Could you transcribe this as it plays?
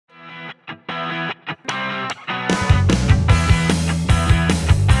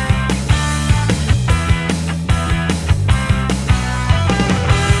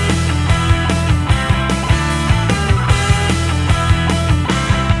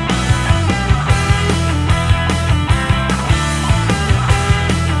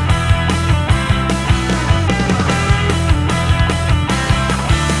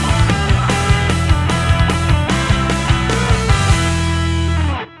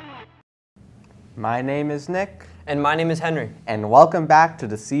My name is Nick. And my name is Henry. And welcome back to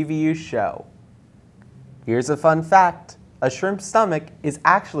the CVU Show. Here's a fun fact. A shrimp's stomach is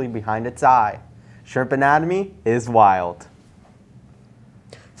actually behind its eye. Shrimp anatomy is wild.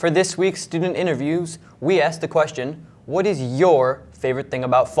 For this week's student interviews, we asked the question, what is your favorite thing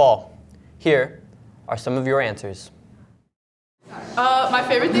about fall? Here are some of your answers. My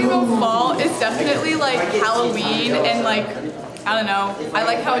favorite thing about fall is definitely like Halloween and like, I don't know, I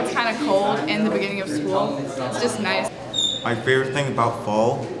like how it's kind of cold in the beginning of school. It's just nice. My favorite thing about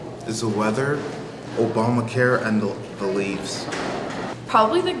fall is the weather, Obamacare, and the leaves.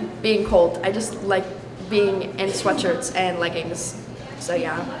 Probably like being cold. I just like being in sweatshirts and leggings. So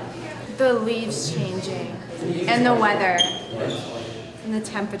yeah. The leaves changing and the weather and the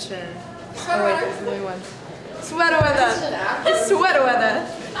temperature. Oh wait, there's only one. Sweater weather. It's sweater weather.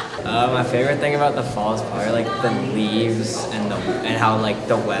 My favorite thing about the fall is probably like the leaves and how like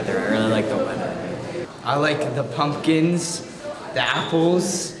the weather. I really like the weather. I like the pumpkins, the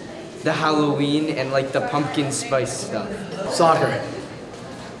apples, the Halloween, and like the pumpkin spice stuff. Soccer.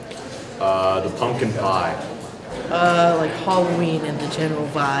 The pumpkin pie. Like Halloween and the general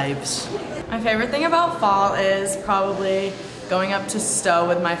vibes. My favorite thing about fall is probably going up to Stowe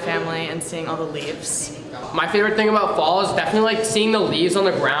with my family and seeing all the leaves. My favorite thing about fall is definitely like seeing the leaves on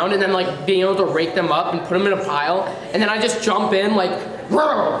the ground and then like being able to rake them up and put them in a pile, and then I just jump in like,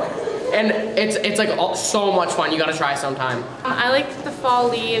 and it's like so much fun. You gotta try sometime. I like the fall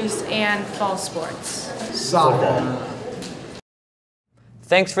leaves and fall sports. Soccer.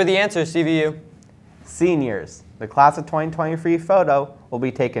 Thanks for the answers, CVU. Seniors, the class of 2023 photo will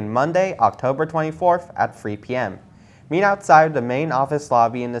be taken Monday, October 24th at 3 p.m. Meet outside the main office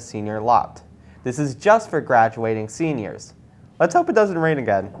lobby in the senior lot. This is just for graduating seniors. Let's hope it doesn't rain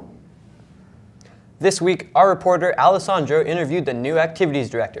again. This week, our reporter Alessandro interviewed the new activities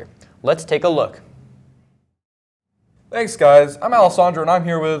director. Let's take a look. Thanks, guys. I'm Alessandro, and I'm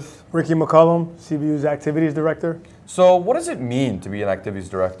here with Ricky McCullum, CVU's activities director. So what does it mean to be an activities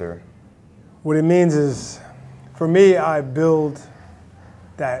director? What it means is, for me, I build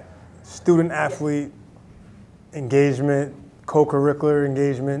that student-athlete engagement, co-curricular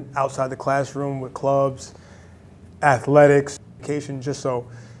engagement outside the classroom with clubs, athletics, education, just so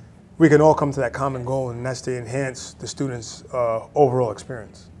we can all come to that common goal, and that's to enhance the students' overall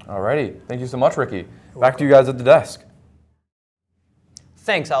experience. Alrighty, thank you so much, Ricky. Back to you guys at the desk.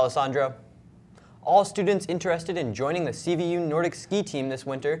 Thanks, Alessandro. All students interested in joining the CVU Nordic ski team this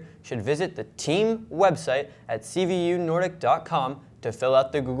winter should visit the team website at cvunordic.com to fill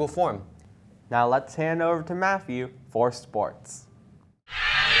out the Google form. Now let's hand over to Matthew for sports.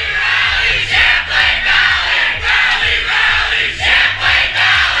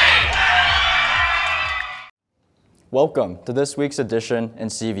 Welcome to this week's edition in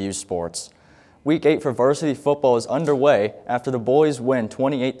CVU Sports. Week 8 for varsity football is underway after the boys win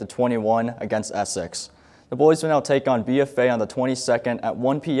 28-21 against Essex. The boys will now take on BFA on the 22nd at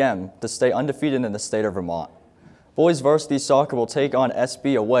 1 p.m. to stay undefeated in the state of Vermont. Boys varsity soccer will take on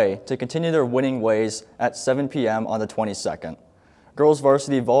SB away to continue their winning ways at 7 p.m. on the 22nd. Girls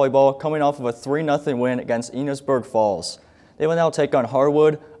varsity volleyball coming off of a 3-0 win against Enosburg Falls. They will now take on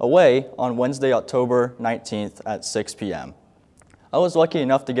Harwood away on Wednesday, October 19th at 6 p.m. I was lucky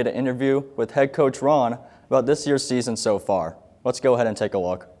enough to get an interview with head coach Ron about this year's season so far. Let's go ahead and take a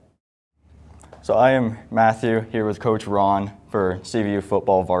look. So I am Matthew here with Coach Ron for CVU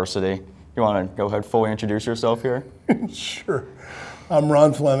football varsity. You want to go ahead and fully introduce yourself here? Sure. I'm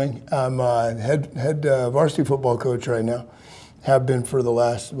Ron Fleming. I'm head varsity football coach right now. Have been for the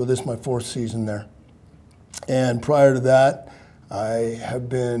last, well, this is my 4th season there. And prior to that, I have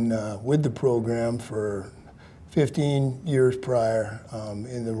been with the program for 15 years prior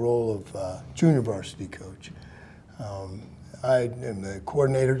in the role of junior varsity coach. I am the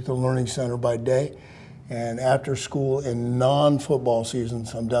coordinator at the Learning Center by day, and after school in non-football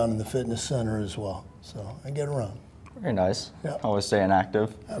seasons, I'm down in the fitness center as well. So I get around. Very nice. Yeah. Always staying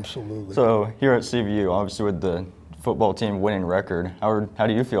active. Absolutely. So here at CVU, obviously with the football team winning record, how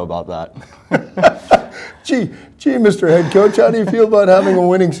do you feel about that? Gee, Mr. Head Coach, how do you feel about having a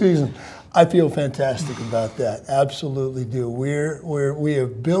winning season? I feel fantastic about that. Absolutely do. We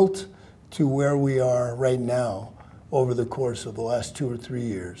have built to where we are right now over the course of the last 2 or 3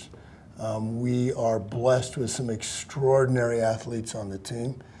 years. We are blessed with some extraordinary athletes on the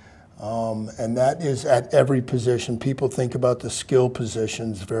team, and that is at every position. People think about the skill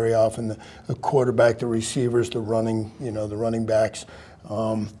positions very often: the quarterback, the receivers, the running backs.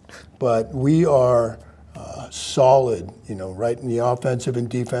 But we are solid, you know, right in the offensive and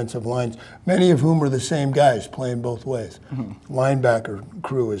defensive lines, many of whom are the same guys playing both ways. Linebacker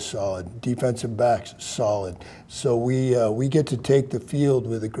crew is solid, defensive backs solid. So we get to take the field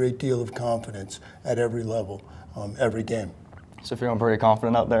with a great deal of confidence at every level, every game. So feeling pretty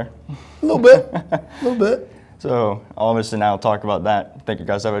confident out there? A little bit, a little bit. So obviously now talk about that. Think you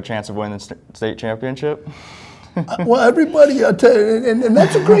guys have a chance of winning the state championship? Well, everybody, I'll tell you, and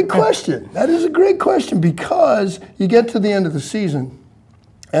that's a great question. That is a great question because you get to the end of the season,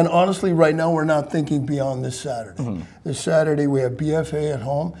 and honestly, right now we're not thinking beyond this Saturday. This Saturday we have BFA at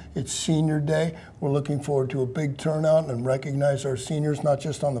home. It's senior day. We're looking forward to a big turnout and recognize our seniors, not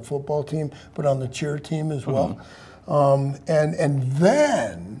just on the football team, but on the cheer team as well. And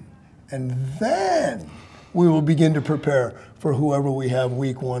then we will begin to prepare for whoever we have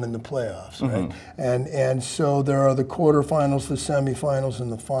week 1 in the playoffs, right? And so there are the quarterfinals, the semifinals,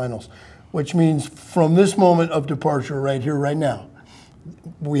 and the finals, which means from this moment of departure right here, right now,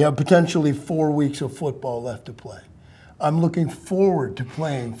 we have potentially 4 weeks of football left to play. I'm looking forward to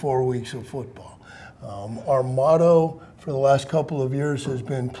playing 4 weeks of football. Our motto for the last couple of years has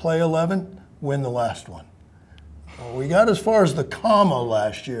been play 11, win the last one. Well, we got as far as the comma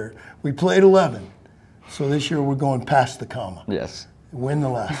last year. We played 11. So this year we're going past the comma. Yes. Win the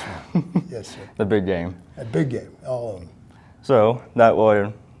last one. Yes, sir. The big game. A big game, all of them. So that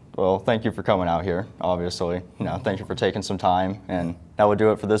will, well, thank you for coming out here, obviously. You know, thank you for taking some time. And that will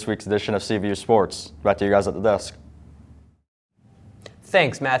do it for this week's edition of CVU Sports. Back to you guys at the desk.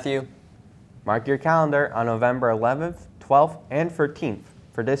 Thanks, Matthew. Mark your calendar on November 11th, 12th, and 13th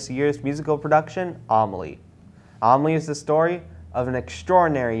for this year's musical production, Amelie. Amelie is the story of an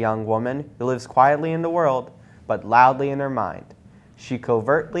extraordinary young woman who lives quietly in the world, but loudly in her mind. She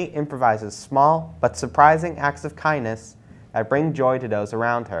covertly improvises small but surprising acts of kindness that bring joy to those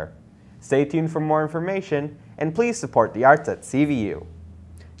around her. Stay tuned for more information, and please support the arts at CVU.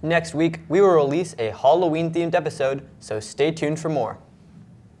 Next week, we will release a Halloween-themed episode, so stay tuned for more.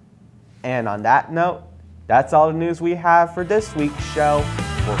 And on that note, that's all the news we have for this week's show.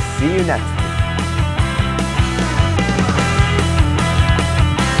 We'll see you next time.